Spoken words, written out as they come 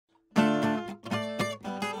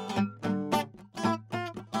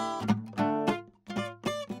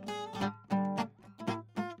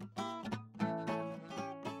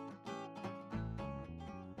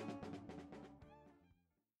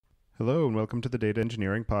Hello and welcome to the Data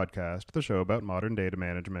Engineering Podcast, the show about modern data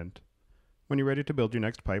management. When you're ready to build your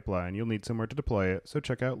next pipeline, you'll need somewhere to deploy it, so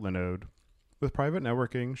check out Linode. With private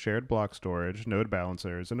networking, shared block storage, node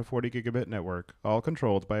balancers, and a 40 gigabit network, all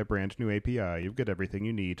controlled by a brand new API, you've got everything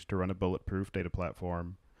you need to run a bulletproof data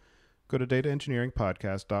platform. Go to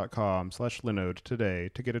dataengineeringpodcast.com/Linode today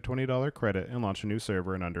to get a $20 credit and launch a new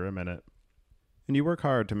server in under a minute. And you work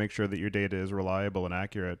hard to make sure that your data is reliable and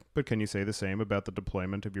accurate, but can you say the same about the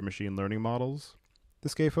deployment of your machine learning models? The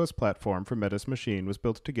Scafos platform from Metis Machine was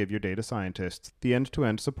built to give your data scientists the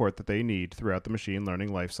end-to-end support that they need throughout the machine learning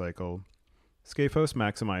lifecycle. Scafos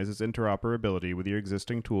maximizes interoperability with your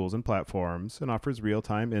existing tools and platforms and offers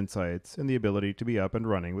real-time insights and the ability to be up and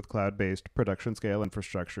running with cloud-based production-scale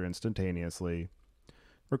infrastructure instantaneously.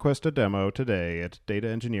 Request a demo today at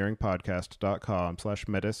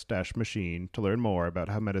dataengineeringpodcast.com/metis-machine to learn more about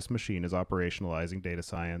how Metis Machine is operationalizing data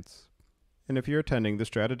science. And if you're attending the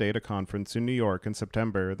Strata Data Conference in New York in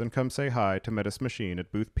September, then come say hi to Metis Machine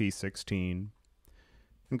at booth P16.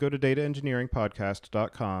 And go to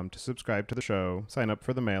dataengineeringpodcast.com to subscribe to the show, sign up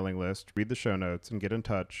for the mailing list, read the show notes, and get in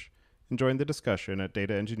touch. And join the discussion at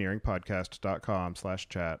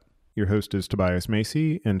dataengineeringpodcast.com/chat. Your host is Tobias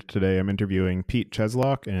Macey, and today I'm interviewing Pete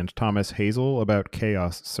Cheslock and Thomas Hazel about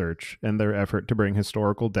Elasticsearch and their effort to bring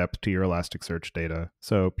historical depth to your Elasticsearch data.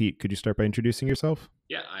 So, Pete, could you start by introducing yourself?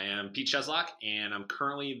 Yeah, I am Pete Cheslock, and I'm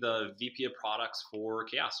currently the VP of Products for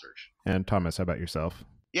Elasticsearch. And Thomas, how about yourself?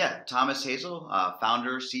 Yeah, Thomas Hazel,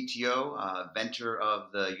 founder, CTO, inventor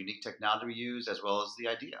of the unique technology we use, as well as the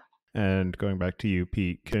idea. And going back to you,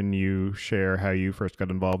 Pete, can you share how you first got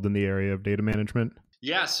involved in the area of data management?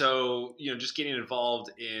 Yeah, so just getting involved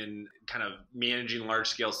in kind of managing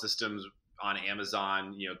large-scale systems on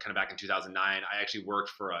Amazon, kind of back in 2009, I actually worked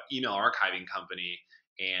for an email archiving company,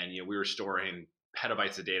 and we were storing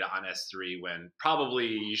petabytes of data on S3 when probably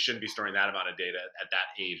you shouldn't be storing that amount of data at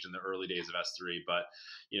that age in the early days of S3. But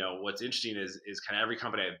what's interesting is kind of every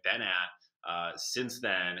company I've been at since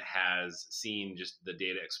then has seen just the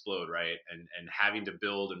data explode, right? And having to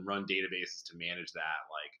build and run databases to manage that,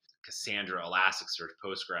 like Cassandra, Elasticsearch,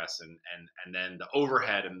 Postgres, and then the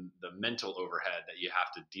overhead and the mental overhead that you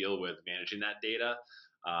have to deal with managing that data.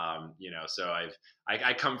 So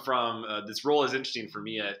I come from this role is interesting for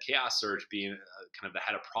me at Elasticsearch, being kind of the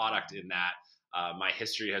head of product, in that my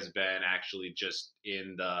history has been actually just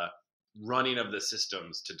in the running of the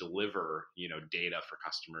systems to deliver data for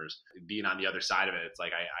customers. Being on the other side of it, it's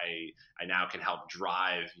like I now can help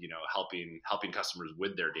drive helping customers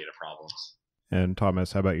with their data problems. And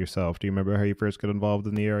Thomas, how about yourself? Do you remember how you first got involved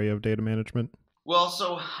in the area of data management? Well,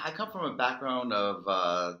 so I come from a background of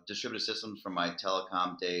distributed systems from my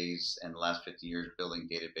telecom days and the last 50 years building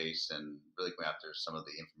database and really going after some of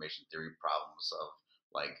the information theory problems of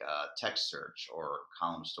like text search or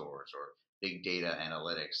column stores or big data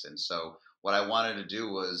analytics. And so what I wanted to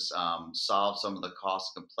do was solve some of the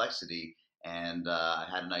cost complexity, and I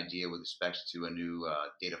had an idea with respect to a new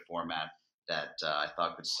data format that I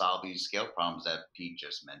thought could solve these scale problems that Pete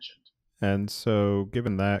just mentioned. And so,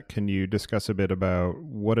 given that, can you discuss a bit about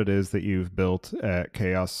what it is that you've built at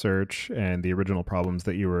Elasticsearch and the original problems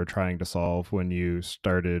that you were trying to solve when you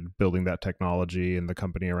started building that technology and the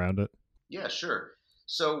company around it? Yeah, sure.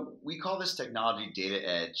 So we call this technology Data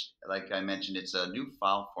Edge. Like I mentioned, it's a new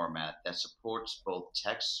file format that supports both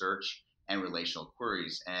text search and relational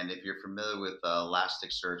queries. And if you're familiar with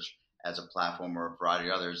Elasticsearch as a platform or a variety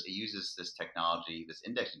of others, it uses this technology, this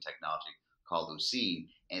indexing technology called Lucene,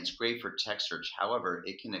 and it's great for text search. However,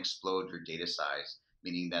 it can explode your data size,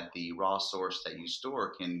 meaning that the raw source that you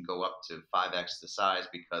store can go up to 5x the size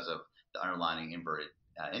because of the underlying inverted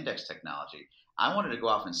index technology. I wanted to go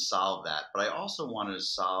off and solve that, but I also wanted to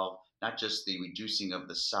solve not just the reducing of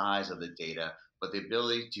the size of the data, but the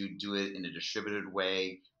ability to do it in a distributed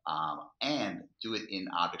way and do it in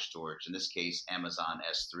object storage. In this case, Amazon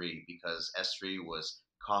S3, because S3 was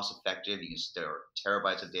cost effective. You can store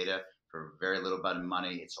terabytes of data for very little bit of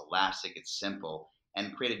money. It's elastic, it's simple,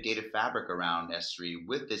 and create a data fabric around S3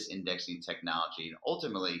 with this indexing technology, and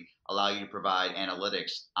ultimately allow you to provide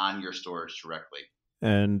analytics on your storage directly.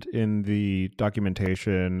 And in the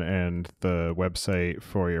documentation and the website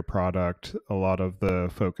for your product, a lot of the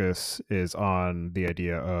focus is on the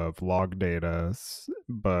idea of log data.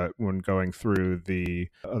 But when going through the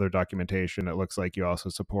other documentation, it looks like you also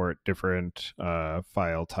support different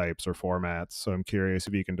file types or formats. So I'm curious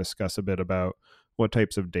if you can discuss a bit about what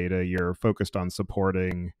types of data you're focused on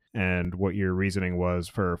supporting and what your reasoning was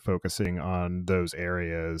for focusing on those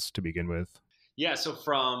areas to begin with. Yeah, so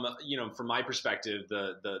from my perspective,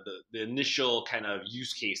 the initial kind of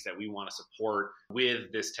use case that we want to support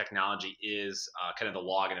with this technology is kind of the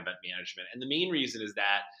log and event management, and the main reason is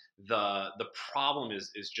that the problem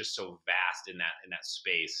is just so vast in that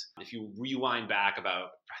space. If you rewind back about,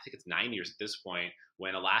 I think it's 9 years at this point,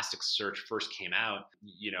 when Elasticsearch first came out,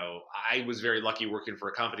 I was very lucky working for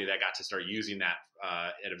a company that got to start using that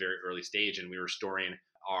at a very early stage, and we were storing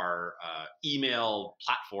our email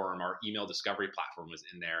platform, our email discovery platform was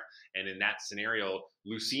in there. And in that scenario,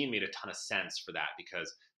 Lucene made a ton of sense for that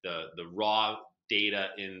because the raw data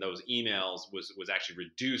in those emails was actually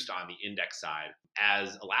reduced on the index side.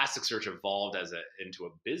 As Elasticsearch evolved into a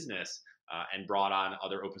business and brought on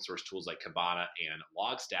other open source tools like Kibana and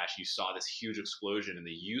Logstash, you saw this huge explosion in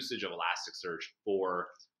the usage of Elasticsearch for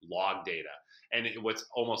log data. And it's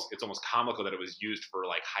almost comical that it was used for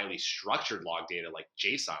like highly structured log data like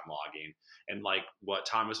JSON logging. And like what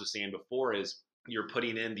Thomas was saying before is you're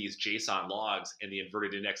putting in these JSON logs and the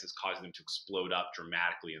inverted index is causing them to explode up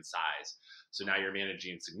dramatically in size. So now you're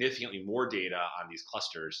managing significantly more data on these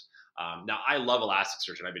clusters. Now I love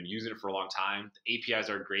Elasticsearch and I've been using it for a long time. The APIs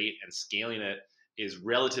are great and scaling it is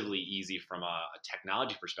relatively easy from a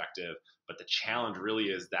technology perspective, but the challenge really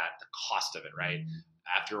is that the cost of it, right?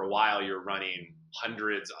 After a while, you're running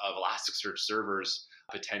hundreds of Elasticsearch servers,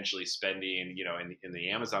 potentially spending, in the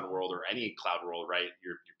Amazon world or any cloud world, right?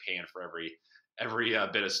 You're paying for every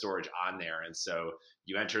bit of storage on there. And so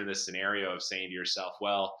you enter in this scenario of saying to yourself,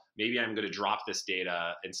 well, maybe I'm going to drop this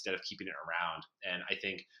data instead of keeping it around. And I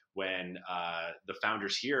think when the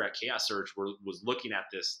founders here at Chaos Search was looking at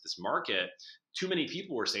this market, too many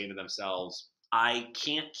people were saying to themselves, I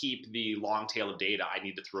can't keep the long tail of data. I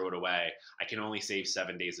need to throw it away. I can only save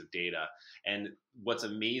 7 days of data. And what's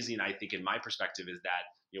amazing, I think, in my perspective, is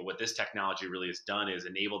that what this technology really has done is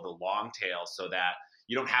enable the long tail so that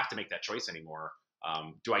you don't have to make that choice anymore.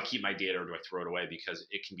 Do I keep my data or do I throw it away? Because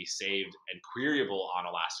it can be saved and queryable on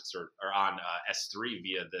Elasticsearch or on S3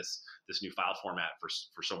 via this new file format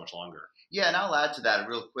for so much longer. Yeah, and I'll add to that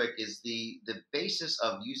real quick is the basis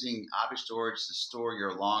of using object storage to store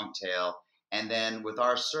your long tail. And then with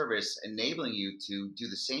our service, enabling you to do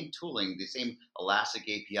the same tooling, the same Elastic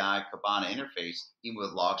API, Kibana interface, even with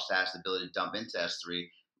Logstash, the ability to dump into S3,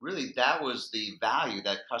 really that was the value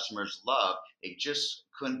that customers love. They just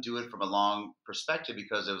couldn't do it from a long perspective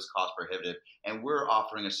because it was cost prohibitive. And we're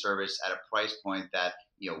offering a service at a price point that,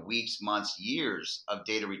 weeks, months, years of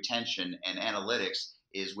data retention and analytics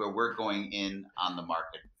is where we're going in on the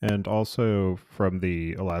market. And also from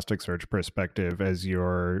the Elasticsearch perspective, as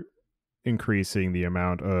you're increasing the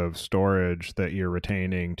amount of storage that you're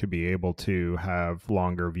retaining to be able to have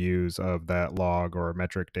longer views of that log or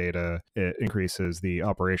metric data, it increases the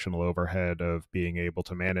operational overhead of being able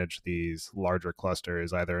to manage these larger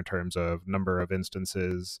clusters, either in terms of number of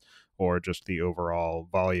instances or just the overall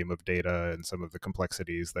volume of data and some of the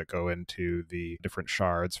complexities that go into the different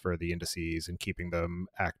shards for the indices and keeping them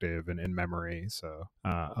active and in memory. So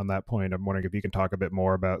on that point, I'm wondering if you can talk a bit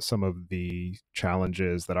more about some of the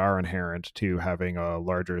challenges that are inherent to having a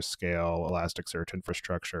larger scale Elasticsearch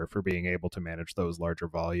infrastructure for being able to manage those larger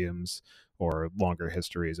volumes or longer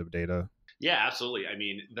histories of data. Yeah, absolutely. I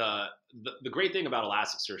mean, the great thing about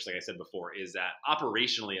Elasticsearch, like I said before, is that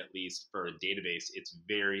operationally, at least for a database, it's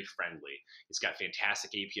very friendly. It's got fantastic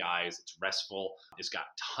APIs. It's RESTful. It's got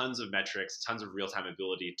tons of metrics, tons of real-time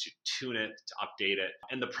ability to tune it, to update it.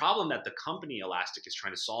 And the problem that the company Elastic is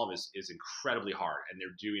trying to solve is incredibly hard, and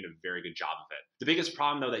they're doing a very good job of it. The biggest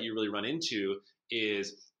problem, though, that you really run into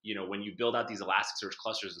is when you build out these Elasticsearch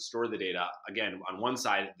clusters and store the data, again, on one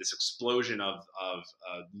side, this explosion of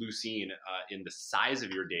Lucene in the size of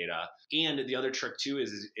your data. And the other trick too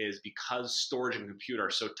is because storage and compute are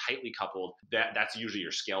so tightly coupled, that's usually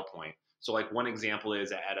your scale point. So like one example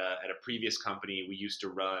is at a previous company, we used to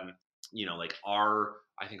run, like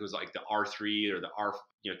I think it was like the R3 or the R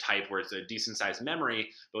type where it's a decent sized memory,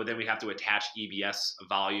 but then we have to attach EBS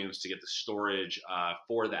volumes to get the storage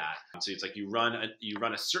for that. So it's like you run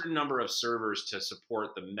a certain number of servers to support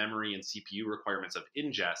the memory and CPU requirements of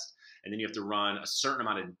ingest, and then you have to run a certain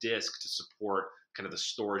amount of disk to support kind of the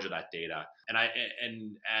storage of that data. And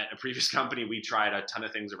at a previous company, we tried a ton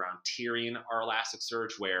of things around tiering our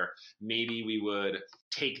Elasticsearch, where maybe we would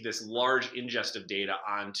take this large ingest of data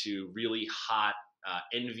onto really hot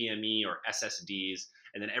NVMe or SSDs,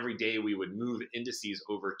 and then every day we would move indices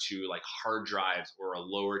over to like hard drives or a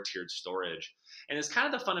lower tiered storage. And it's kind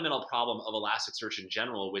of the fundamental problem of Elasticsearch in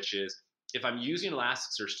general, which is if I'm using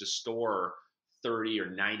Elasticsearch to store 30 or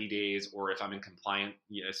 90 days, or if I'm in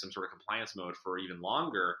some sort of compliance mode for even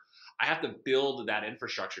longer, I have to build that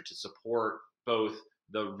infrastructure to support both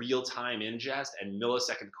the real-time ingest and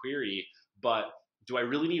millisecond query, but do I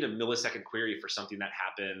really need a millisecond query for something that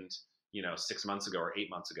happened, 6 months ago or 8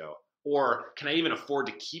 months ago? Or can I even afford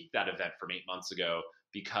to keep that event from 8 months ago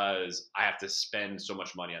because I have to spend so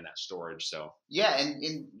much money on that storage? So yeah,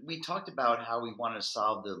 and we talked about how we want to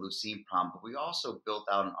solve the Lucene problem, but we also built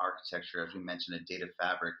out an architecture, as we mentioned, a data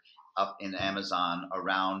fabric up in Amazon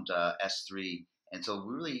around S3. And so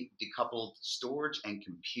we really decoupled storage and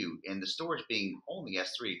compute, and the storage being only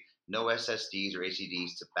S3, no SSDs or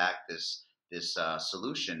HDDs to back this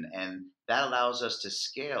solution, and that allows us to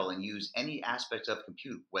scale and use any aspect of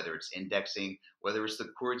compute, whether it's indexing, whether it's the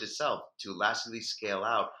queries itself, to elastically scale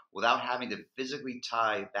out without having to physically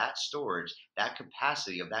tie that storage, that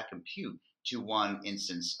capacity of that compute to one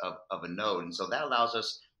instance of a node. And so that allows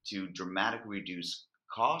us to dramatically reduce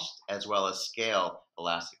cost as well as scale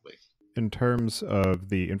elastically. In terms of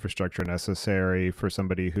the infrastructure necessary for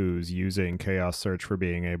somebody who's using Chaos Search for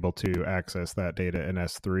being able to access that data in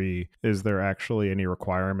S3, is there actually any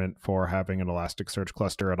requirement for having an Elasticsearch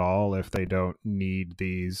cluster at all if they don't need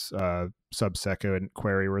these sub-second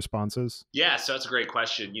query responses? Yeah, so that's a great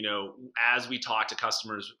question. As we talk to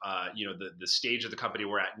customers, the stage of the company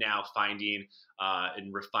we're at now, finding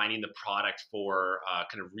and refining the product for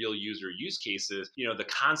kind of real user use cases, the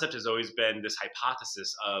concept has always been this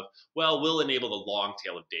hypothesis of, well, we'll enable the long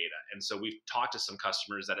tail of data. And so we've talked to some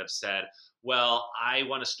customers that have said, well, I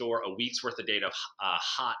want to store a week's worth of data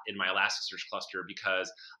hot in my Elasticsearch cluster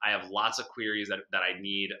because I have lots of queries that I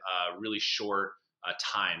need really short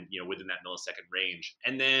time, within that millisecond range.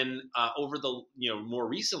 And then over the, more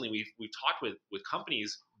recently, we've talked with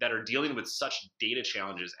companies that are dealing with such data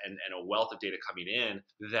challenges and a wealth of data coming in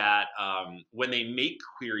that when they make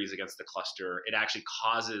queries against the cluster, it actually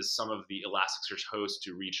causes some of the Elasticsearch hosts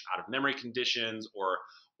to reach out of memory conditions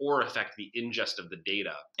or affect the ingest of the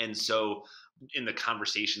data. And so in the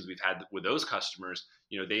conversations we've had with those customers,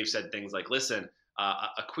 they've said things like, listen,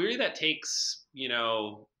 a query that takes,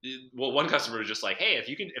 one customer was just like, hey,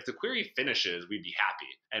 if the query finishes, we'd be happy.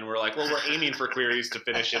 And we're like, well, we're aiming for queries to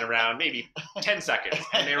finish in around maybe 10 seconds.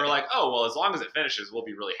 And they were like, oh, well, as long as it finishes, we'll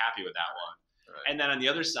be really happy with that one. Right. And then on the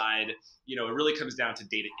other side, it really comes down to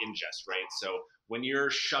data ingest, right? So when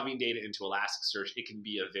you're shoving data into Elasticsearch, it can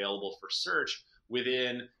be available for search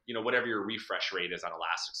within, whatever your refresh rate is on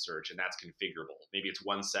Elasticsearch, and that's configurable. Maybe it's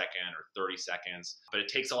 1 second or 30 seconds, but it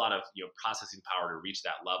takes a lot of, processing power to reach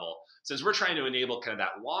that level. Since we're trying to enable kind of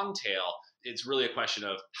that long tail, it's really a question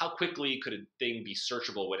of how quickly could a thing be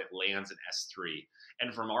searchable when it lands in S3.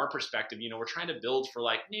 And from our perspective, we're trying to build for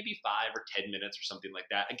like maybe 5 or 10 minutes or something like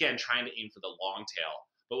that. Again, trying to aim for the long tail.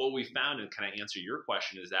 But what we found, and kind of answer your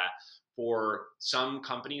question, is that for some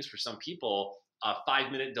companies, for some people, a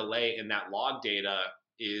 5-minute delay in that log data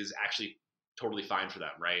is actually totally fine for them,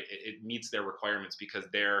 right? It meets their requirements because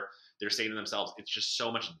they're saying to themselves, it's just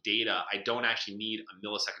so much data. I don't actually need a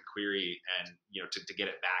millisecond query and to get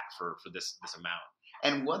it back for this amount.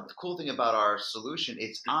 And one cool thing about our solution,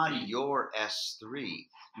 it's on your S3,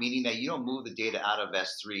 meaning that you don't move the data out of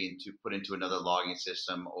S3 and to put into another logging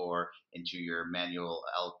system or into your manual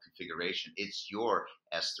L configuration. It's your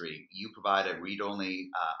S3. You provide a read-only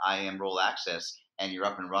IAM role access, and you're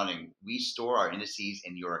up and running. We store our indices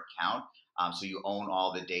in your account, so you own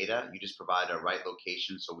all the data. You just provide a right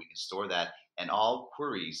location so we can store that. And all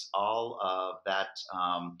queries, all of that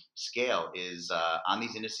scale is on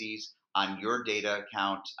these indices, on your data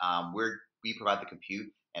account, where we provide the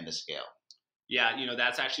compute and the scale. Yeah,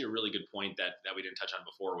 that's actually a really good point that we didn't touch on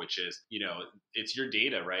before, which is, it's your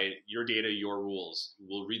data, right? Your data, your rules.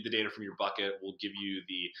 We'll read the data from your bucket. We'll give you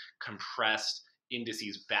the compressed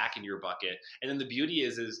indices back in your bucket. And then the beauty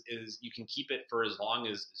is you can keep it for as long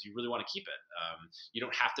as you really want to keep it. You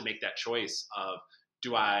don't have to make that choice of,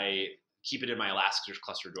 do I keep it in my Elasticsearch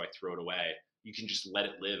cluster? Or do I throw it away? You can just let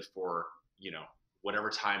it live for,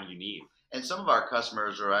 whatever time you need. And some of our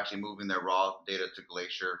customers are actually moving their raw data to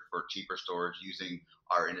Glacier for cheaper storage using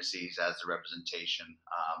our indices as the representation.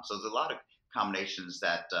 So there's a lot of combinations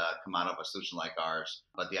that come out of a solution like ours.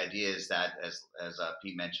 But the idea is that, as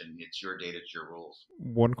Pete mentioned, it's your data, it's your rules.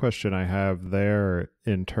 One question I have there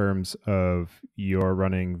in terms of you're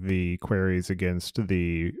running the queries against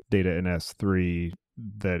the data in S3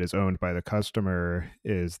 that is owned by the customer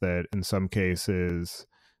is that in some cases,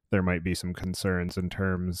 there might be some concerns in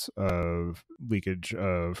terms of leakage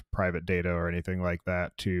of private data or anything like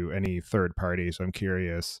that to any third party. So I'm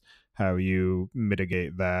curious how you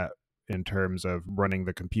mitigate that in terms of running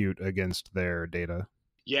the compute against their data.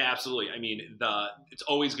 Yeah, absolutely. I mean, it's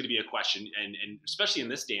always going to be a question, and especially in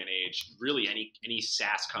this day and age, really any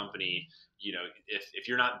SaaS company, if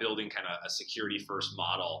you're not building kind of a security first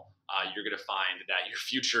model, you're going to find that your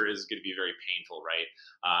future is going to be very painful, right?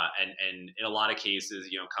 And in a lot of cases,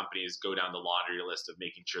 companies go down the laundry list of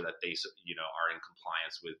making sure that they, are in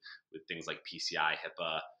compliance with things like PCI,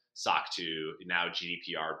 HIPAA, SOC 2, now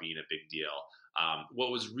GDPR being a big deal.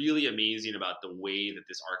 What was really amazing about the way that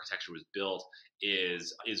this architecture was built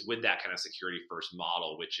is with that kind of security first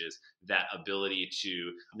model, which is that ability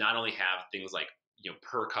to not only have things like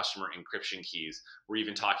per customer encryption keys. We're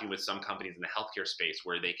even talking with some companies in the healthcare space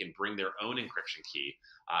where they can bring their own encryption key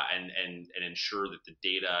and ensure that the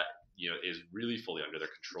data is really fully under their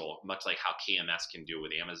control, much like how KMS can do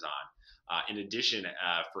with Amazon. In addition,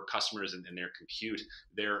 for customers and their compute,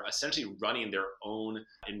 they're essentially running their own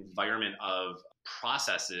environment of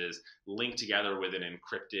processes linked together with an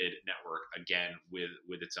encrypted network, again,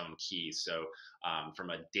 with its own keys. So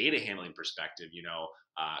from a data handling perspective,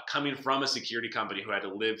 coming from a security company who had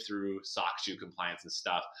to live through SOC 2 compliance and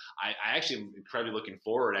stuff, I actually am incredibly looking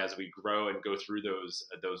forward as we grow and go through those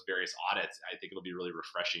various audits. I think it'll be really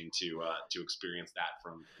refreshing to experience that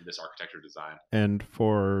from this architecture design. And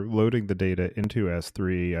for loading the data into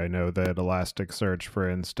S3, I know that Elasticsearch, for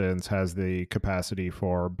instance, has the capacity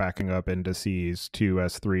for backing up indices to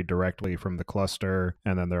S3 directly from the cluster.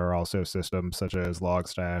 And then there are also systems such as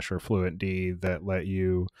Logstash or FluentD that let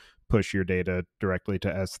you push your data directly to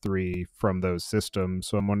S3 from those systems.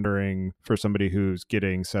 So I'm wondering, for somebody who's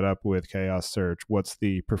getting set up with Chaos Search, what's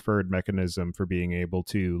the preferred mechanism for being able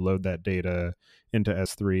to load that data into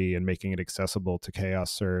S3 and making it accessible to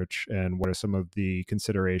Chaos Search? And what are some of the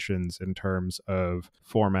considerations in terms of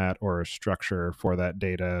format or structure for that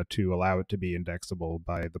data to allow it to be indexable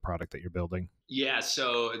by the product that you're building? Yeah,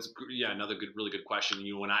 so it's another really good question.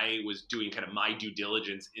 When I was doing kind of my due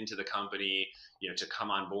diligence into the company, to come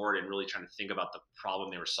on board and really trying to think about the problem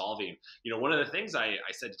they were solving, one of the things I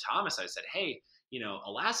said to Thomas, I said, hey,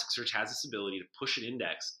 Elasticsearch has this ability to push an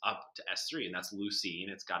index up to S3, and that's Lucene.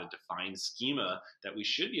 It's got a defined schema that we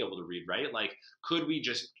should be able to read, right? Like, could we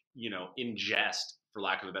just, ingest, for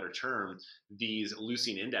lack of a better term, these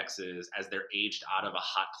Lucene indexes as they're aged out of a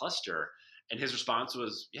hot cluster? And his response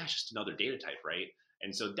was, yeah, it's just another data type, right?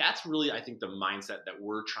 And so that's really, I think, the mindset that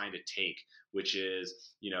we're trying to take, which is,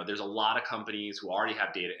 there's a lot of companies who already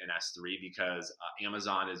have data in S3 because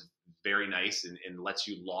Amazon is very nice and lets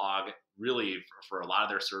you log really for a lot of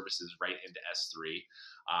their services right into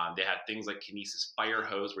S3. They have things like Kinesis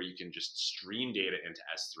Firehose where you can just stream data into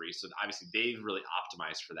S3. So obviously they've really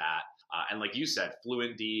optimized for that. And like you said,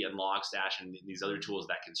 FluentD and Logstash and these other tools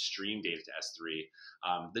that can stream data to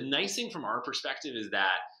S3. The nice thing from our perspective is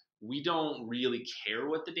that we don't really care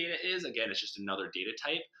what the data is. Again, it's just another data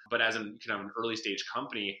type. But as kind of an early stage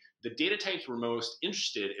company, the data types we're most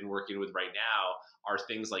interested in working with right now are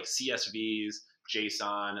things like CSVs,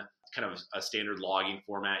 JSON, kind of a standard logging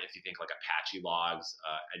format. If you think like Apache logs,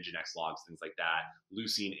 Nginx logs, things like that,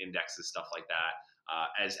 Lucene indexes, stuff like that.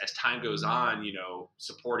 As time goes on,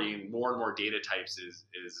 supporting more and more data types is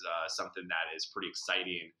something that is pretty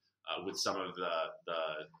exciting with some of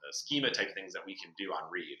the schema type things that we can do on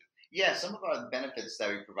read. Yeah, some of our benefits that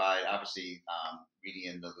we provide, obviously,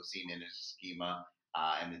 reading in the Lucene index schema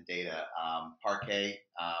and the data. Parquet,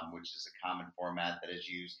 which is a common format that is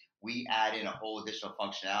used. We add in a whole additional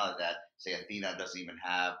functionality that, say, Athena doesn't even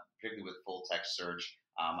have, particularly with full text search.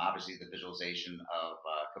 Obviously, the visualization of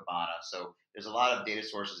Kibana. So there's a lot of data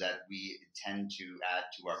sources that we intend to add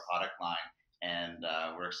to our product line, and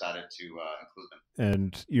we're excited to include them.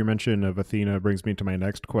 And your mention of Athena brings me to my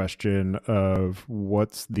next question of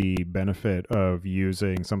what's the benefit of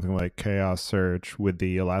using something like Chaos Search with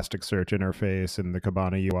the Elasticsearch interface and the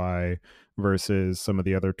Kibana UI versus some of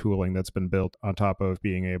the other tooling that's been built on top of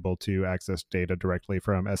being able to access data directly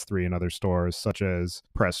from S3 and other stores, such as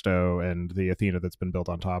Presto and the Athena that's been built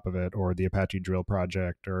on top of it, or the Apache Drill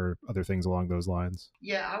project, or other things along those lines?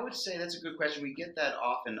 Yeah, I would say that's a good question. We get that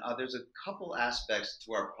often. There's a couple aspects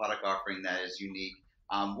to our product offering that is unique.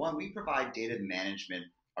 One, we provide data management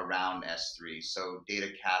around S3, so data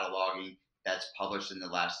cataloging that's published in the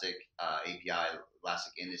Elastic API,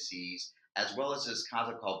 Elastic Indices, as well as this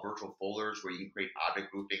concept called virtual folders where you can create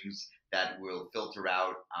object groupings that will filter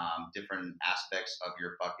out different aspects of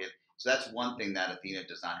your bucket. So that's one thing that Athena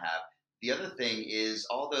does not have. The other thing is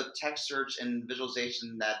all the text search and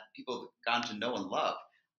visualization that people have gotten to know and love.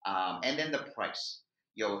 And then the price.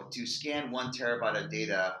 To scan 1 terabyte of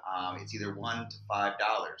data, it's either $1 to $5.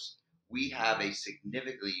 We have a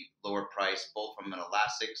significantly lower price, both from an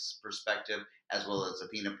Elastic's perspective as well as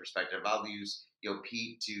Athena perspective. I'll use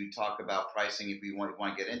Pete to talk about pricing if we want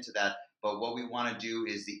to get into that. But what we want to do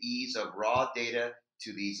is the ease of raw data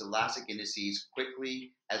to these Elastic indices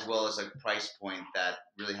quickly, as well as a price point that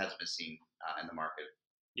really hasn't been seen in the market.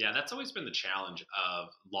 Yeah, that's always been the challenge of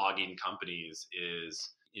logging companies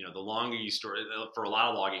is, the longer you store for a lot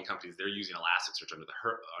of logging companies, they're using Elasticsearch under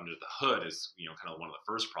the hood is, kind of one of the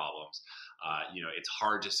first problems. It's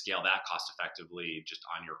hard to scale that cost effectively just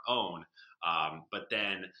on your own. But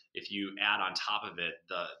then if you add on top of it,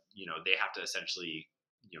 they have to essentially,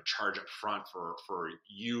 charge up front for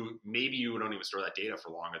you. Maybe you don't even store that data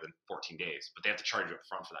for longer than 14 days, but they have to charge you up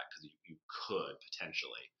front for that because you could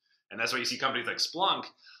potentially. And that's why you see companies like Splunk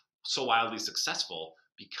so wildly successful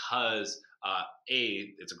because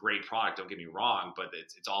it's a great product. Don't get me wrong, but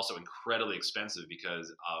it's also incredibly expensive because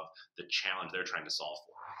of the challenge they're trying to solve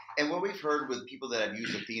for. And what we've heard with people that have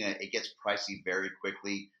used Athena, it gets pricey very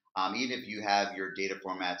quickly. Even if you have your data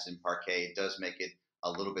formats in Parquet, it does make it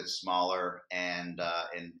a little bit smaller and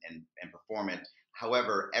performant.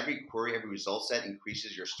 However, every query, every result set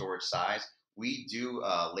increases your storage size. We do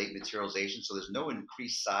late materialization, so there's no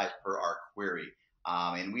increased size per our query.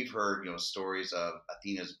 And we've heard, stories of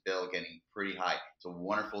Athena's bill getting pretty high. It's a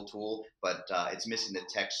wonderful tool, but it's missing the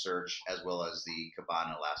text search as well as the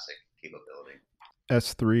Kibana Elastic capability.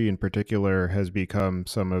 S3 in particular has become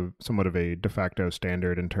somewhat of a de facto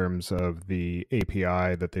standard in terms of the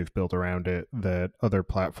API that they've built around it that other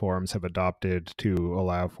platforms have adopted to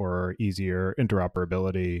allow for easier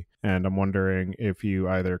interoperability. And I'm wondering if you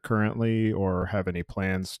either currently or have any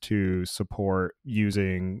plans to support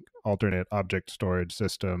using alternate object storage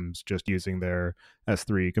systems just using their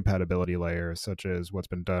S3 compatibility layer, such as what's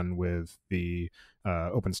been done with the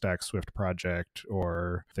OpenStack Swift project,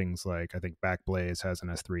 or things like I think Backblaze has an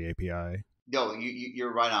S3 API. No,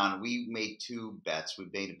 you're right on. We made two bets. We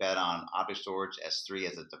made a bet on object storage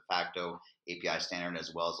S3 as a de facto API standard,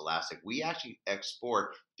 as well as Elastic. We actually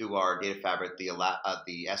export through our data fabric the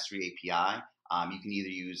S3 API. You can either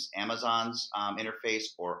use Amazon's interface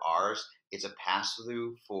or ours. It's a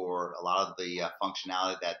pass-through for a lot of the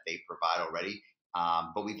functionality that they provide already.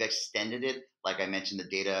 But we've extended it, like I mentioned, the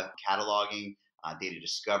data cataloging, data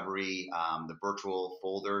discovery, the virtual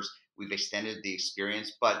folders. We've extended the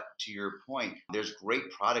experience, but to your point, there's great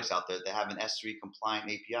products out there that have an S3 compliant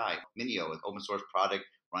API. Minio, an open source product,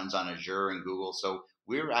 runs on Azure and Google. So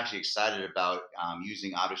we're actually excited about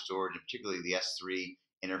using object storage, and particularly the S3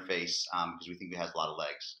 interface, because we think it has a lot of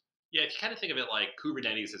legs. Yeah, if you kind of think of it like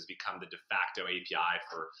Kubernetes has become the de facto API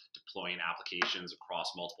for deploying applications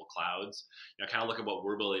across multiple clouds, kind of look at what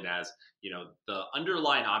we're building as, the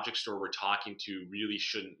underlying object store we're talking to really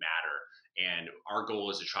shouldn't matter. And our goal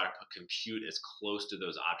is to try to put compute as close to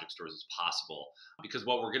those object stores as possible. Because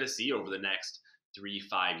what we're going to see over the next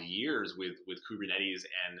 3-5 years with Kubernetes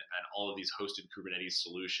and all of these hosted Kubernetes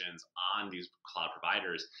solutions on these cloud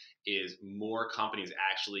providers is more companies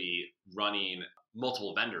actually running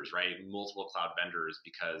multiple vendors, right? Multiple cloud vendors,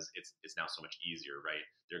 because it's now so much easier, right?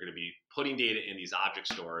 They're going to be putting data in these object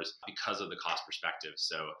stores because of the cost perspective.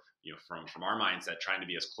 So, from our mindset, trying to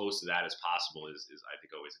be as close to that as possible is I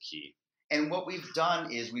think always a key. And what we've done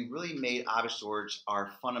is we've really made object storage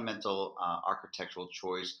our fundamental architectural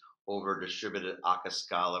choice over distributed Akka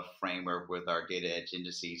Scala framework with our data edge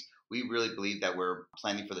indices. We really believe that we're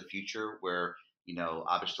planning for the future where,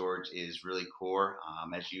 object storage is really core.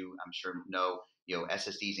 As you, I'm sure, know,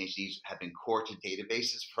 SSDs and HDDs have been core to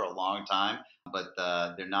databases for a long time, but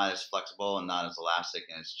they're not as flexible and not as elastic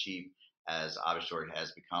and as cheap as object storage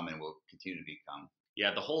has become and will continue to become.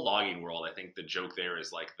 Yeah, the whole logging world, I think the joke there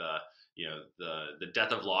is like the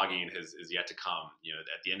death of logging is yet to come.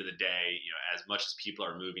 At the end of the day, as much as people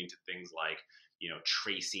are moving to things like,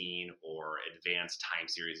 tracing or advanced time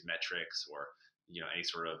series metrics or, any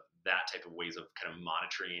sort of that type of ways of kind of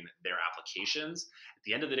monitoring their applications, at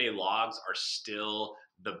the end of the day, logs are still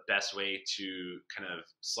the best way to kind of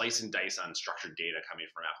slice and dice on structured data coming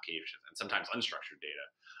from applications and sometimes unstructured data.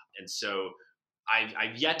 And so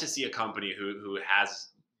I've yet to see a company who has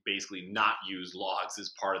basically not used logs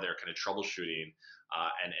as part of their kind of troubleshooting,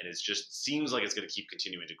 and it just seems like it's going to keep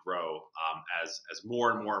continuing to grow as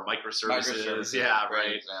more and more microservices. Yeah,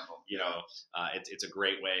 right. Example. It's a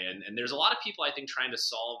great way, and there's a lot of people I think trying to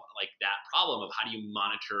solve like that problem of how do you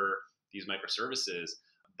monitor these microservices.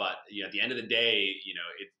 But at the end of the day,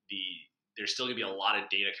 there's still going to be a lot of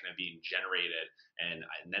data kind of being generated, and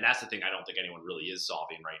that's the thing I don't think anyone really is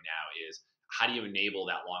solving right now is how do you enable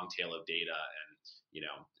that long tail of data. And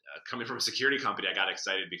coming from a security company, I got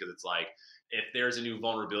excited because it's like if there's a new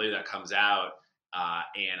vulnerability that comes out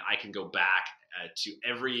and I can go back to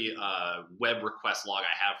every web request log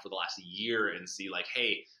I have for the last year and see like,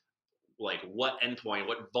 hey, like what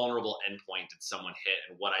vulnerable endpoint did someone hit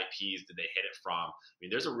and what IPs did they hit it from? I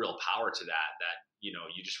mean, there's a real power to that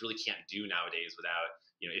you just really can't do nowadays without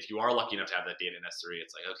if you are lucky enough to have that data in S3,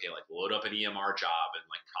 it's like, okay, like load up an EMR job and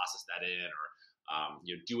like process that in, or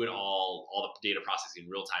do it all the data processing in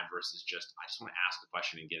real time versus I just want to ask the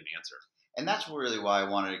question and get an answer. And that's really why I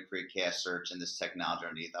wanted to create Chaos Search and this technology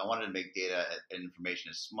underneath. I wanted to make data and information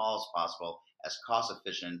as small as possible, as cost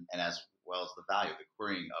efficient, and as well as the value, the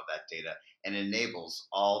querying of that data. And it enables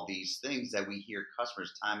all these things that we hear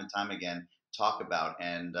customers time and time again talk about,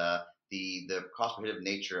 and the cost prohibitive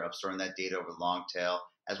nature of storing that data over the long tail,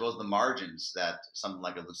 as well as the margins that something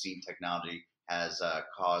like a Lucene technology has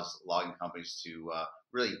caused logging companies to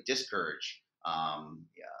really discourage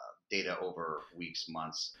data over weeks,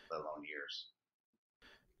 months, let alone years.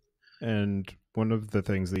 And one of the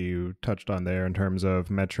things that you touched on there in terms of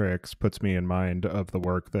metrics puts me in mind of the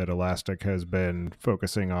work that Elastic has been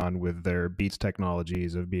focusing on with their Beats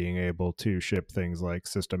technologies of being able to ship things like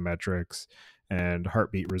system metrics and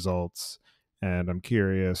heartbeat results. And I'm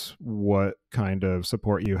curious what kind of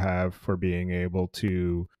support you have for being able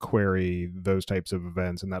to query those types of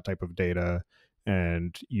events and that type of data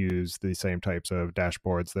and use the same types of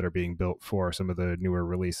dashboards that are being built for some of the newer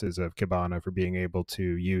releases of Kibana for being able to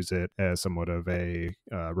use it as somewhat of a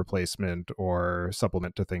replacement or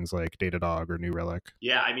supplement to things like Datadog or New Relic.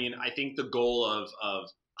 Yeah, I mean, I think the goal of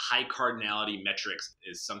high cardinality metrics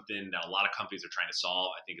is something that a lot of companies are trying to solve.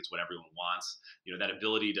 I think it's what everyone wants. That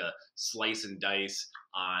ability to slice and dice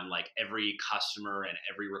on like every customer and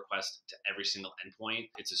every request to every single endpoint.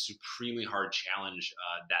 It's a supremely hard challenge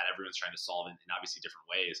that everyone's trying to solve in obviously different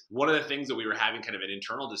ways. One of the things that we were having kind of an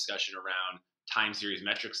internal discussion around time series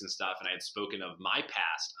metrics and stuff, and I had spoken of my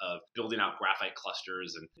past of building out graphite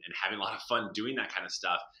clusters and having a lot of fun doing that kind of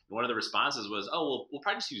stuff. And one of the responses was, oh, we'll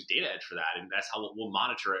probably just use Data Edge for that, and that's how we'll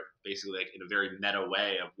monitor it, basically like in a very meta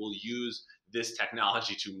way of we'll use this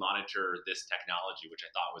technology to monitor this technology, which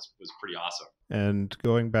I thought was pretty awesome. And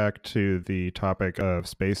going back to the topic of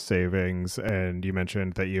space savings, and you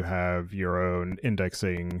mentioned that you have your own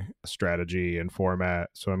indexing strategy and format.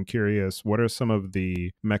 So I'm curious, what are some of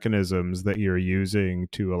the mechanisms that you're using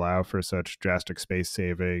to allow for such drastic space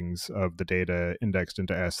savings of the data indexed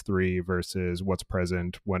into S3 versus what's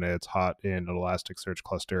present when it's hot in an Elasticsearch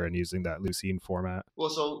cluster and using that Lucene format? Well,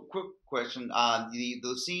 so quick question. The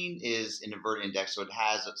Lucene is an inverted index, so it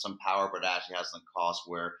has some power, but it actually has some cost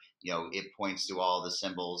where it points to all the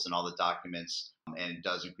symbols and all the documents, and it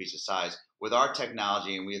does increase the size. With our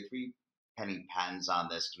technology, and we have 3 pending patents on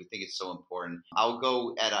this because we think it's so important. I'll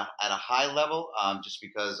go at a high level, just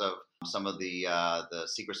because of some of the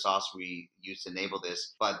secret sauce we used to enable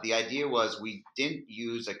this. But the idea was we didn't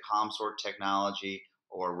use a ComSort technology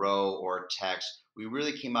or row or text. We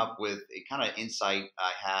really came up with a kind of insight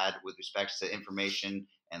I had with respect to information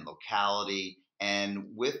and locality. And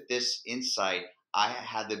with this insight, I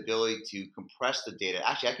had the ability to compress the data.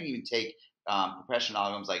 Actually, I can even take compression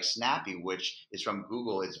algorithms like Snappy, which is from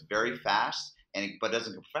Google. It's very fast, but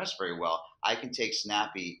doesn't compress very well. I can take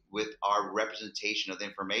Snappy with our representation of the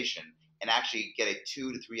information and actually get a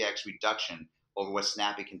 2 to 3x reduction over what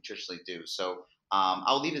Snappy can traditionally do. So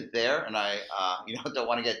I'll leave it there, and I don't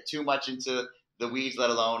want to get too much into the weeds, let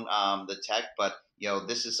alone the tech. But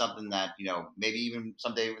this is something that maybe even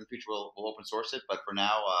someday in the future we'll open source it. But for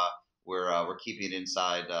now, we're keeping it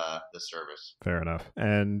inside the service. Fair enough.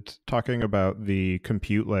 And talking about the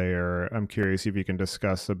compute layer, I'm curious if you can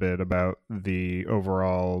discuss a bit about the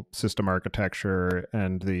overall system architecture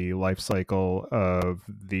and the life cycle of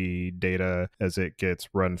the data as it gets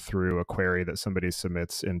run through a query that somebody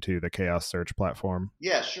submits into the Chaos Search platform.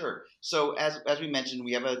 Yeah, sure. So as we mentioned,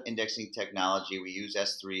 we have an indexing technology. We use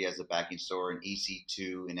S3 as a backing store and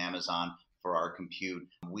EC2 in Amazon for our compute.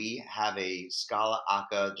 We have a Scala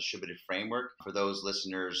Akka distributed framework. For those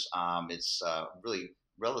listeners, it's really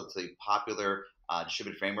relatively popular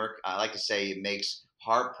distributed framework. I like to say it makes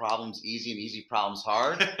hard problems easy and easy problems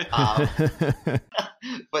hard.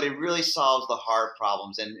 But it really solves the hard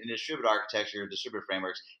problems. And in distributed architecture, distributed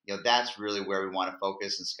frameworks, that's really where we want to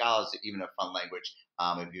focus. And Scala is even a fun language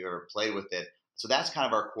if you've ever played with it. So that's kind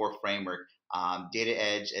of our core framework. Data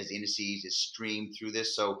Edge as indices is streamed through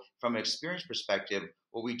this. So from an experience perspective,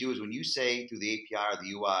 what we do is when you say through the API or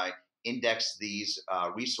the UI, index these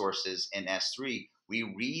resources in S3, we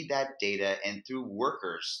read that data, and through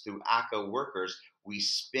workers, through Akka workers, we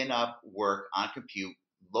spin up work on compute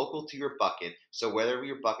local to your bucket. So wherever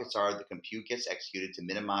your buckets are, the compute gets executed to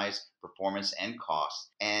minimize performance and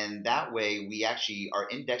cost. And that way, we actually are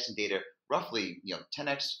indexing data roughly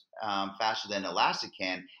 10x faster than Elastic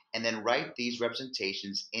can, and then write these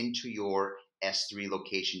representations into your S3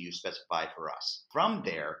 location you specified for us. From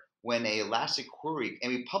there, when a Elastic query,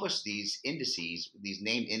 and we publish these indices, these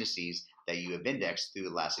named indices that you have indexed through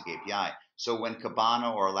Elastic API. So when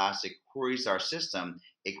Kibana or Elastic queries our system,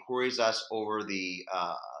 it queries us over the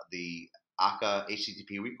Akka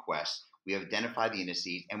HTTP request. We have identified the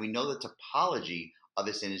indices, and we know the topology of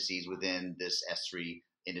this indices within this S3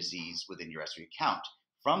 indices within your S3 account.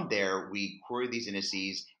 From there, we query these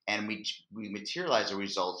indices, and we materialize the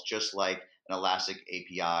results just like an Elastic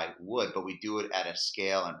API would, but we do it at a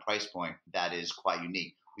scale and price point that is quite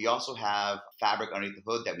unique. We also have Fabric underneath the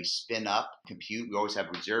hood that we spin up compute. We always have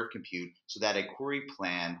reserve compute so that a query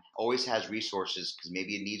plan always has resources because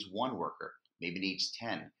maybe it needs one worker, maybe it needs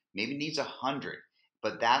 10, maybe it needs 100.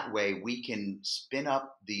 But that way we can spin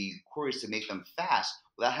up the queries to make them fast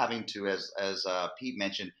without having to, as Pete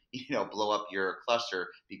mentioned, blow up your cluster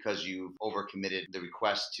because you've overcommitted the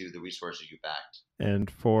request to the resources you backed.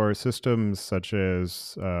 And for systems such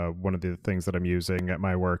as one of the things that I'm using at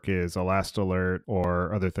my work is Elastalert,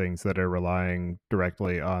 or other things that are relying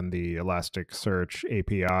directly on the Elasticsearch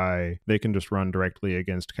API, they can just run directly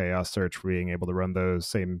against Chaos Search for being able to run those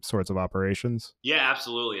same sorts of operations? Yeah,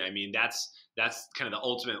 absolutely. I mean, that's kind of the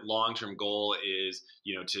ultimate long-term goal is,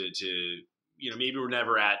 to maybe we're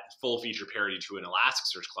never at full feature parity to an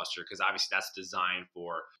Elasticsearch cluster, because obviously that's designed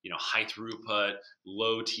for, high throughput,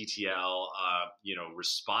 low TTL,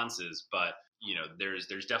 responses. But,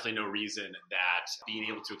 there's definitely no reason that being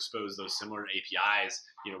able to expose those similar APIs,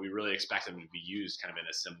 we really expect them to be used kind of in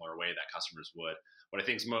a similar way that customers would. What I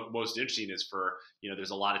think is most interesting is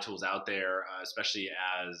there's a lot of tools out there, especially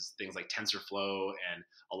as things like TensorFlow and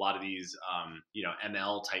a lot of these,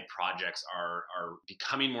 ML type projects are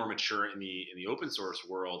becoming more mature in the open source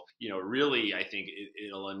world. Really, I think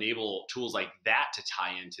it'll enable tools like that to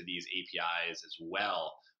tie into these APIs as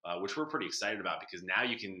well. Which we're pretty excited about, because now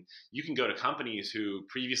you can go to companies who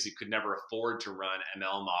previously could never afford to run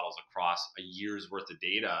ML models across a year's worth of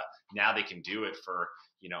data. Now they can do it for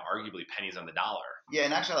arguably pennies on the dollar. Yeah,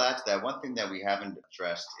 and actually I'll add to that. One thing that we haven't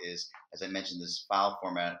addressed is, as I mentioned, this file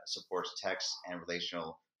format supports text and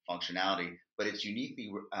relational functionality, but its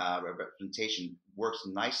uniquely representation works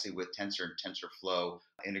nicely with Tensor and TensorFlow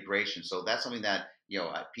integration. So that's something that,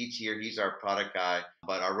 Pete's here, he's our product guy,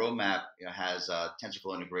 but our roadmap has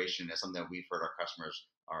TensorFlow integration as something that we've heard our customers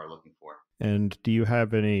are looking for. And do you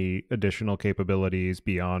have any additional capabilities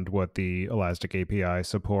beyond what the Elastic API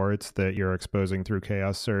supports that you're exposing through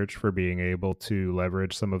Chaos Search for being able to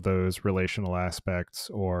leverage some of those relational aspects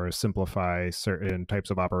or simplify certain types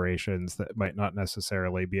of operations that might not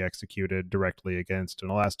necessarily be executed directly against an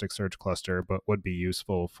Elasticsearch cluster, but would be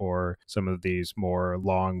useful for some of these more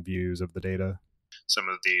long views of the data?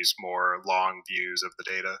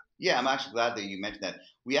 Yeah, I'm actually glad that you mentioned that.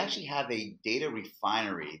 We actually have a data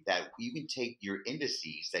refinery that you can take your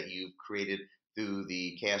indices that you've created through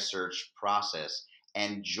the Chaos Search process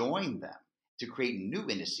and join them to create new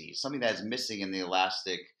indices, something that is missing in the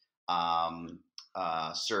Elastic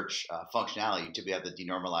search functionality to be able to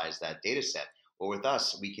denormalize that data set. Or with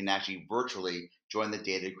us, we can actually virtually join the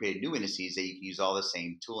data to create new indices that you can use all the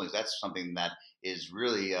same toolings. That's something that is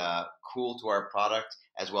really cool to our product,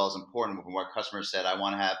 as well as important from what customers said. I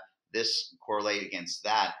want to have this correlate against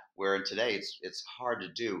that, where today it's hard to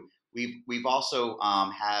do. We've also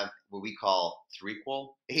have what we call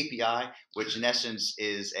ThreeQual API, which in essence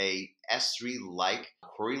is a S3-like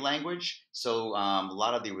query language. So a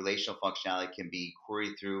lot of the relational functionality can be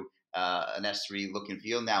queried through an S3 look and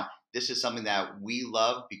feel. Now, this is something that we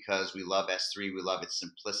love because we love S3. We love its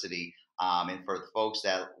simplicity. And for folks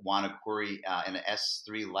that want to query in an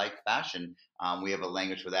S3-like fashion, we have a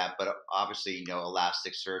language for that. But obviously,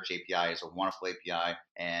 Elasticsearch API is a wonderful API,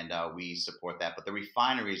 and we support that. But the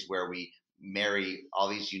refinery is where we marry all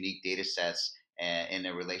these unique data sets in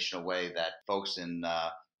a relational way that folks in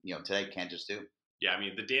today can't just do. Yeah, I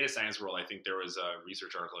mean, the data science world, I think there was a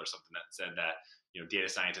research article or something that said that data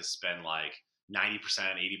scientists spend like 90%,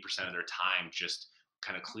 80% of their time just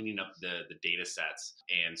kind of cleaning up the data sets.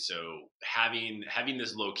 And so having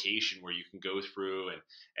this location where you can go through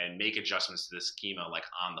and make adjustments to the schema like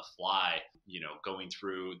on the fly, going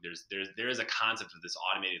through, there is a concept of this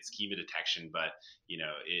automated schema detection, but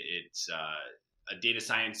it's a data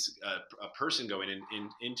science a person going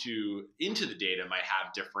into the data might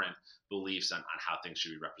have different beliefs on how things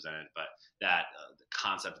should be represented. But that the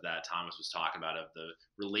concept that Thomas was talking about of the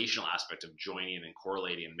relational aspect of joining and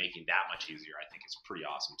correlating and making that much easier, I think is pretty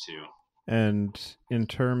awesome too. And in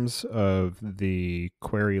terms of the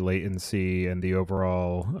query latency and the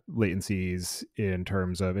overall latencies in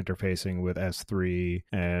terms of interfacing with S3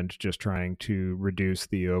 and just trying to reduce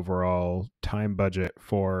the overall time budget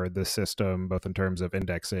for the system, both in terms of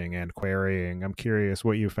indexing and querying. I'm curious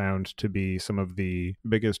what you found to be some of the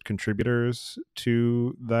biggest contributors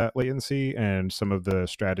to that latency and some of the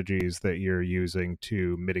strategies that you're using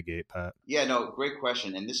to mitigate that. Yeah, no, great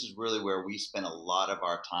question. And this is really where we spent a lot of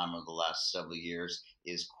our time over the last several years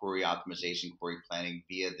is query optimization, query planning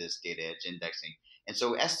via this data edge indexing. And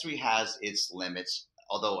so S3 has its limits,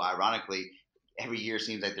 although ironically, every year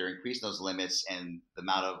seems like they're increasing those limits and the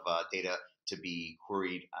amount of data to be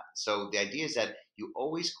queried. So the idea is that you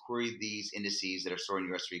always query these indices that are stored in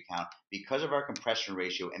your S3 account because of our compression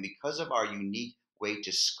ratio and because of our unique way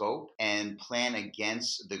to scope and plan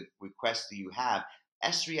against the requests that you have.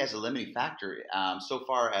 S3 has a limiting factor. So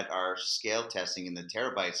far at our scale testing in the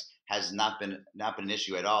terabytes has not been an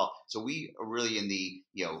issue at all. So we are really in the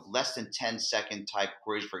less than 10-second type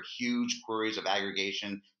queries for huge queries of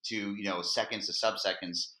aggregation to seconds to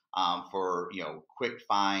subseconds for quick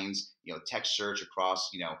finds, text search across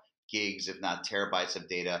gigs if not terabytes of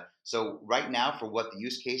data. So right now for what the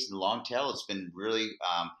use case in the long tail, it's been really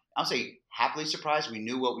I'll say happily surprised. We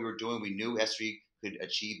knew what we were doing. We knew S3 could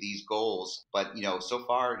achieve these goals. But so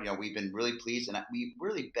far, we've been really pleased, and we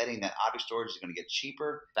really betting that object storage is going to get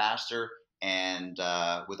cheaper, faster, and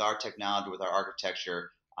with our technology, with our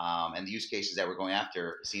architecture, and the use cases that we're going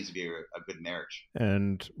after, it seems to be a good marriage.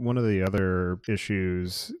 And one of the other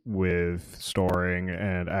issues with storing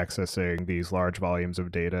and accessing these large volumes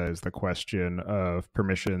of data is the question of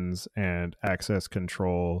permissions and access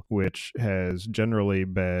control, which has generally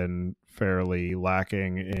been fairly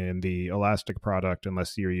lacking in the Elastic product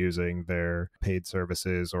unless you're using their paid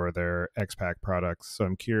services or their XPack products. So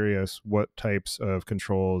I'm curious what types of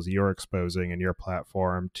controls you're exposing in your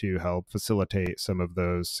platform to help facilitate some of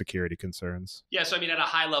those security concerns. Yeah, so I mean, at a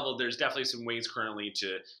high level, there's definitely some ways currently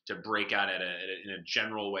to break out in a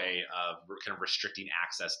general way of kind of restricting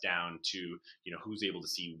access down to who's able to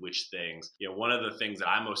see which things. One of the things that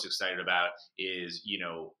I'm most excited about is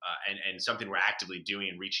and something we're actively doing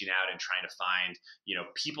and reaching out and trying to find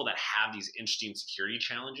people that have these interesting security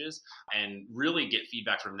challenges and really get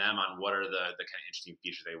feedback from them on what are the kind of interesting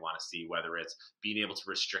features they want to see, whether it's being able to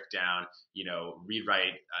restrict down read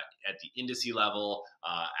write at the indice level,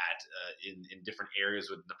 in different areas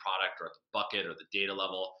within the product or at the bucket or the data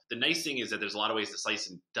level. The nice thing is that there's a lot of ways to slice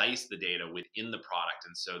and dice the data within the product,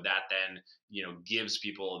 and so that then gives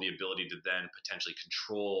people the ability to then potentially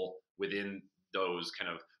control within those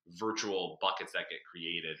kind of virtual buckets that get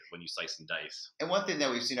created when you slice and dice. And one thing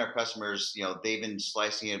that we've seen our customers, they've been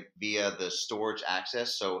slicing it via the storage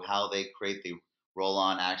access. So how they create the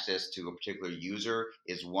roll-on access to a particular user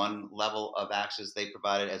is one level of access they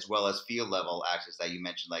provided, as well as field level access that you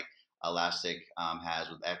mentioned, like Elastic has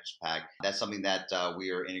with XPack. That's something that we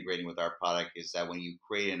are integrating with our product, is that when you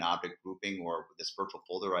create an object grouping or this virtual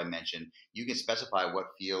folder I mentioned, you can specify what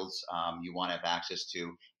fields you want to have access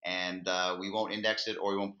to, and we won't index it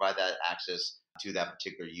or we won't provide that access to that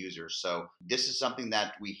particular user. So this is something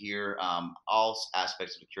that we hear all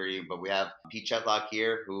aspects of security, but we have Pete Cheslock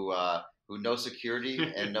here who knows security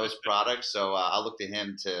and knows products. So I'll look to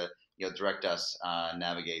him to direct us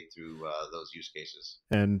navigate through those use cases.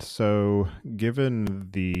 And so given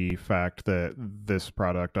the fact that this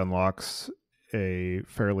product unlocks a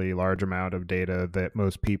fairly large amount of data that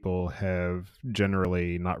most people have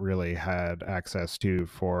generally not really had access to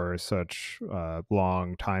for such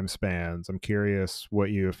long time spans, I'm curious what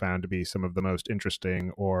you have found to be some of the most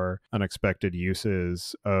interesting or unexpected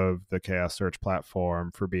uses of the Chaos Search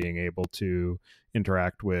platform for being able to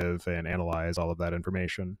interact with and analyze all of that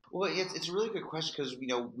information. Well, it's a really good question because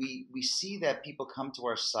we see that people come to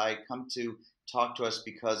our site, come to talk to us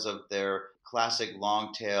because of their classic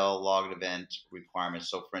long tail logged event requirements.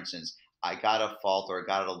 So for instance, I got a fault or I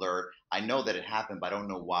got an alert. I know that it happened, but I don't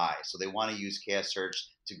know why. So they want to use Chaos Search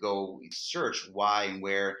to go search why and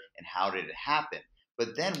where and how did it happen.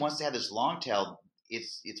 But then once they have this long tail,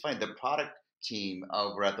 it's funny. The product team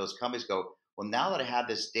over at those companies go, well, now that I have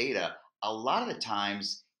this data, a lot of the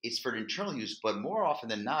times it's for internal use, but more often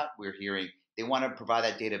than not, we're hearing they want to provide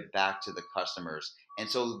that data back to the customers. And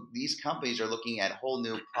so these companies are looking at whole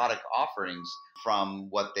new product offerings from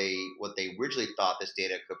what they originally thought this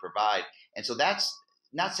data could provide. And so that's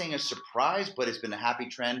not saying a surprise, but it's been a happy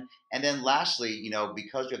trend. And then lastly,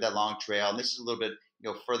 because we have that long trail, and this is a little bit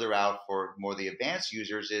further out for more the advanced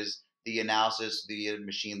users, is the analysis, the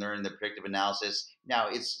machine learning, the predictive analysis. Now,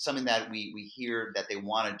 it's something that we hear that they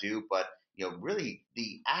want to do, but really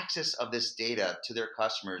the access of this data to their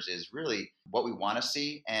customers is really what we want to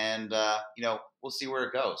see. And, we'll see where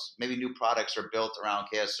it goes. Maybe new products are built around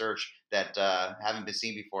Chaos Search that haven't been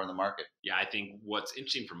seen before in the market. Yeah, I think what's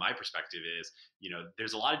interesting from my perspective is,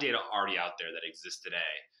 there's a lot of data already out there that exists today,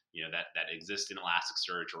 that exists in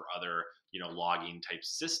Elasticsearch or other, logging type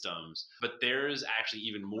systems. But there's actually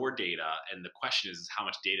even more data. And the question is how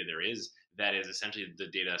much data there is that is essentially the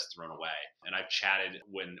data that's thrown away. And I've chatted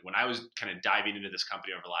when I was kind of diving into this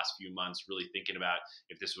company over the last few months, really thinking about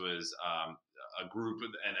if this was a group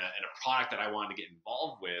and a product that I wanted to get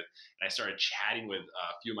involved with. And I started chatting with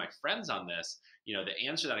a few of my friends on this. The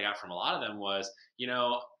answer that I got from a lot of them was,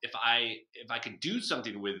 if I could do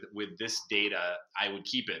something with this data, I would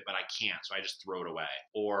keep it, but I can't. So I just throw it away.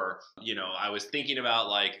 Or, I was thinking about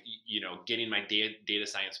getting my data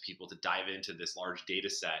science people to dive into this large data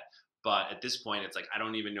set. But at this point, it's like, I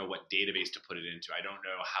don't even know what database to put it into. I don't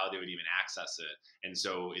know how they would even access it. And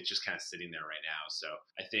so it's just kind of sitting there right now. So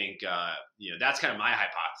I think, that's kind of my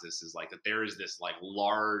hypothesis is that there is this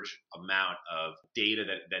large amount of data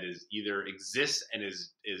that is either exists and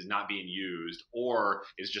is not being used or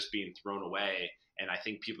is just being thrown away. And I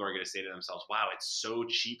think people are going to say to themselves, wow, it's so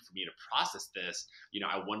cheap for me to process this.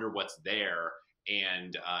 I wonder what's there.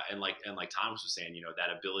 And like Thomas was saying,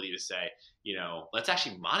 that ability to say, let's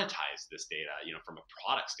actually monetize this data, from a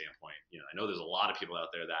product standpoint. I know there's a lot of people out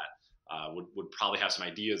there that would probably have some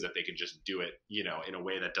ideas if they could just do it, in a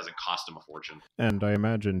way that doesn't cost them a fortune. And I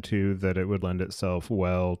imagine too that it would lend itself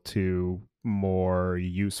well to more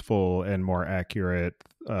useful and more accurate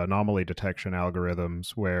anomaly detection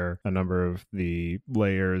algorithms, where a number of the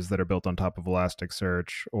layers that are built on top of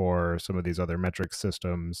Elasticsearch or some of these other metric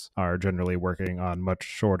systems are generally working on much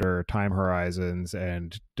shorter time horizons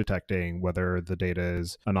and detecting whether the data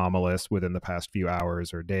is anomalous within the past few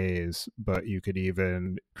hours or days. But you could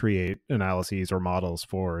even create analyses or models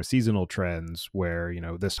for seasonal trends where,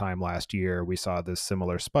 this time last year we saw this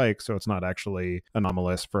similar spike, so it's not actually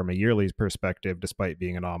anomalous from a yearly perspective, despite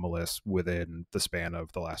being anomalous within the span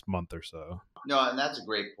of the last month or so. No, and that's a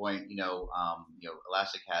great point.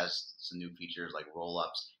 Elastic has some new features like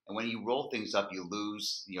roll-ups, and when you roll things up, you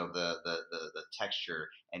lose, the texture,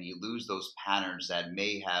 and you lose those patterns that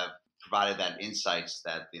may have provided that insights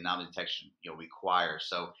that the anomaly detection requires.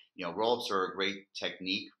 So roll-ups are a great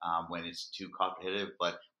technique when it's too competitive.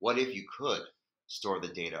 But what if you could store the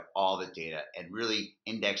data, all the data, and really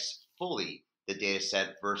index fully the data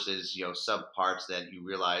set versus subparts that you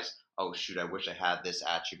realize, oh shoot, I wish I had this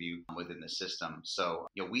attribute within the system. So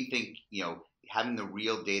we think having the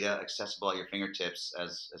real data accessible at your fingertips,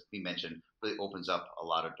 as we mentioned, really opens up a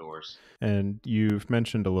lot of doors. And you've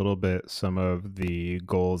mentioned a little bit some of the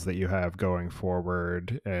goals that you have going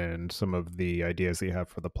forward and some of the ideas that you have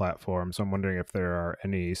for the platform. So I'm wondering if there are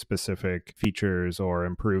any specific features or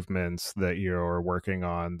improvements that you're working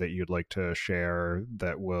on that you'd like to share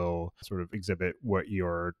that will sort of exhibit what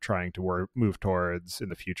you're trying to move towards in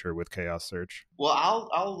the future with Chaos Search. Well,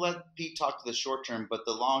 I'll let Pete talk to the short term, but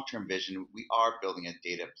the long term vision, we are building a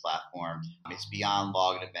data platform. It's beyond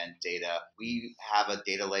log and event data. We have a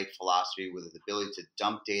data lake philosophy with the ability to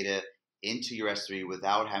dump data into your S3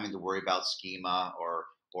 without having to worry about schema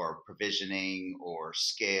or provisioning or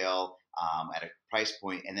scale at a price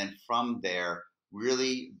point. And then from there,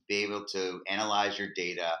 really be able to analyze your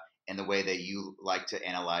data in the way that you like to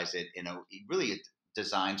analyze it in a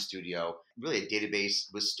design studio. Really a database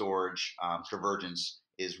with storage, convergence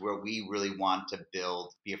is where we really want to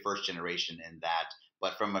be a first generation in that.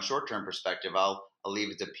 But from a short-term perspective, I'll leave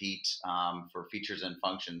it to Pete for features and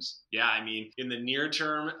functions. Yeah, I mean, in the near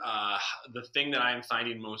term, the thing that I'm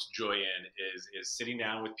finding most joy in is sitting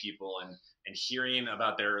down with people and hearing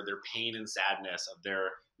about their pain and sadness of their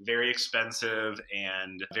very expensive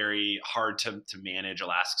and very hard to manage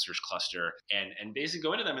Elasticsearch cluster, and basically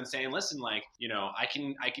going to them and saying, listen, I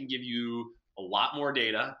can give you a lot more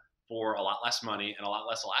data for a lot less money and a lot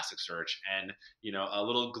less Elasticsearch. And, a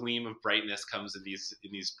little gleam of brightness comes in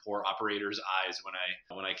these poor operators' eyes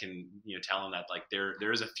when I can, tell them that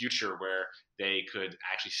there is a future where they could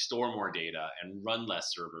actually store more data and run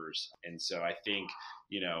less servers. And so I think,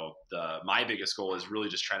 my biggest goal is really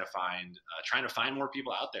just trying to find more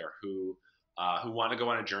people out there who want to go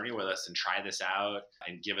on a journey with us and try this out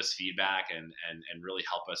and give us feedback and really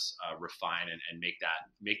help us refine and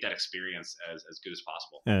make that experience as good as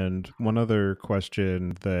possible. And one other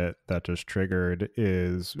question that just triggered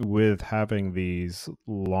is, with having these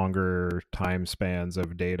longer time spans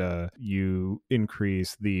of data, you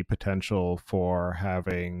increase the potential for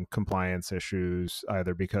having compliance issues,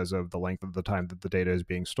 either because of the length of the time that the data is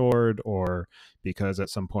being stored, or because at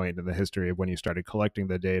some point in the history of when you started collecting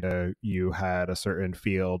the data, you had a certain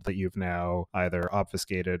field that you've now either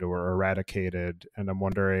obfuscated or eradicated. And I'm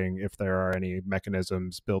wondering if there are any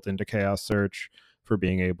mechanisms built into Chaos Search for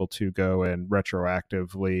being able to go and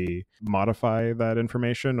retroactively modify that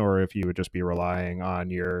information, or if you would just be relying on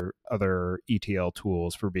your other ETL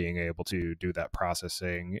tools for being able to do that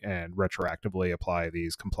processing and retroactively apply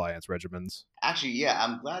these compliance regimens. Actually, yeah,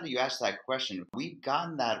 I'm glad that you asked that question. We've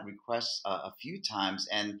gotten that request a few times,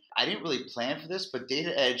 and I didn't really plan for this, but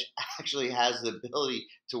Data Edge actually has the ability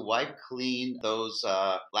to wipe clean those,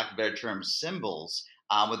 lack of a better term, symbols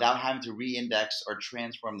without having to re-index or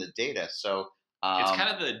transform the data. So it's kind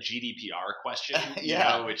of the GDPR question,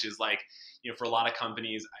 yeah, which is like, for a lot of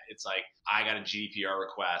companies, it's like, I got a GDPR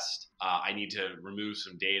request. I need to remove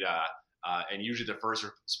some data. And usually the first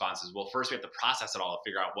response is, well, first we have to process it all to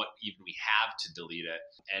figure out what even we have to delete it.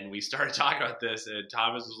 And we started talking about this, and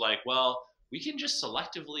Thomas was like, well, we can just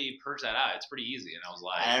selectively purge that out. It's pretty easy. And I was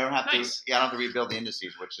like, I don't have nice. I don't have to rebuild the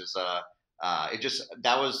indices, which is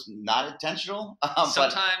that was not intentional.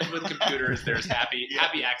 Sometimes with computers, there's happy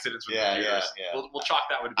accidents with computers. Yeah. We'll chalk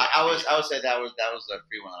that one. I would say that was a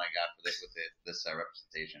free one that I got for this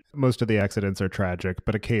representation. Most of the accidents are tragic,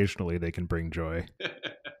 but occasionally they can bring joy.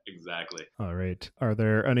 Exactly. All right. Are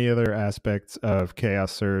there any other aspects of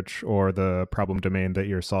chaos search or the problem domain that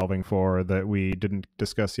you're solving for that we didn't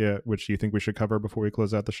discuss yet, which you think we should cover before we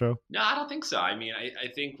close out the show? No, I don't think so. I mean, I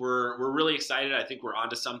think we're really excited. I think we're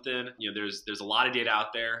onto something. There's a lot of data out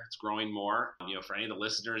there. It's growing more. For any of the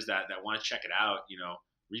listeners that want to check it out,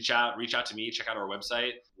 reach out to me. Check out our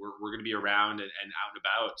website. We're going to be around and out and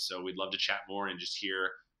about. So we'd love to chat more and just hear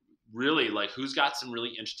really like who's got some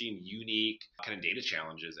really interesting, unique kind of data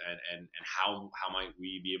challenges and how might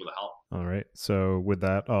we be able to help. All right. So with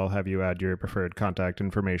that, I'll have you add your preferred contact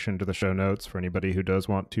information to the show notes for anybody who does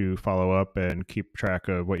want to follow up and keep track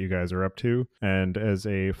of what you guys are up to. And as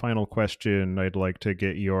a final question, I'd like to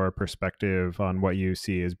get your perspective on what you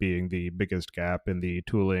see as being the biggest gap in the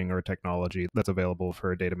tooling or technology that's available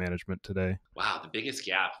for data management today. Wow, the biggest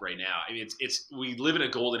gap right now. I mean, it's we live in a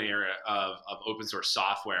golden era of open source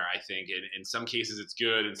software. I think in some cases it's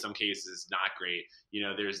good, in some cases it's not great.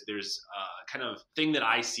 There's kind of thing that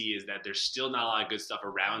I see is that there's still not a lot of good stuff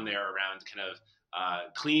around kind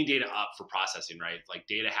of cleaning data up for processing, right? Like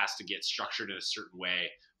data has to get structured in a certain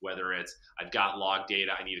way, whether it's I've got log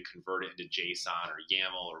data, I need to convert it into JSON or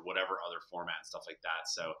YAML or whatever other format and stuff like that.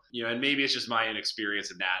 So, and maybe it's just my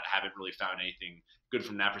inexperience in that. I haven't really found anything good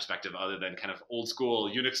from that perspective other than kind of old school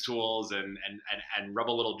Unix tools and rub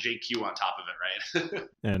a little JQ on top of it, right?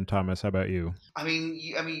 And Thomas, how about you? I mean,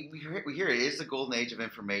 we hear it is the golden age of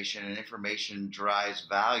information, and information drives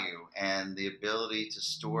value, and the ability to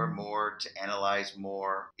store more, to analyze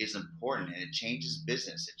more is important, and it changes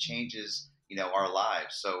business. It changes, our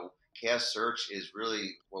lives. So chaos search is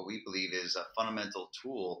really what we believe is a fundamental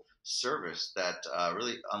tool service that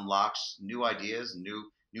really unlocks new ideas,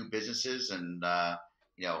 new businesses, and I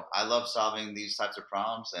love solving these types of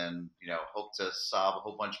problems, and hope to solve a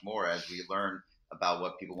whole bunch more as we learn about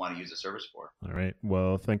what people want to use the service for. All right.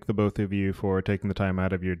 Well, thank the both of you for taking the time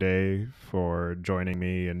out of your day for joining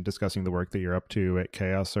me and discussing the work that you're up to at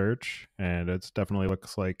Chaos Search. And it definitely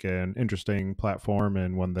looks like an interesting platform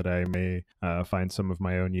and one that I may find some of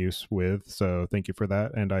my own use with. So thank you for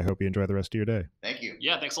that. And I hope you enjoy the rest of your day. Thank you.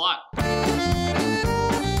 Yeah, thanks a lot.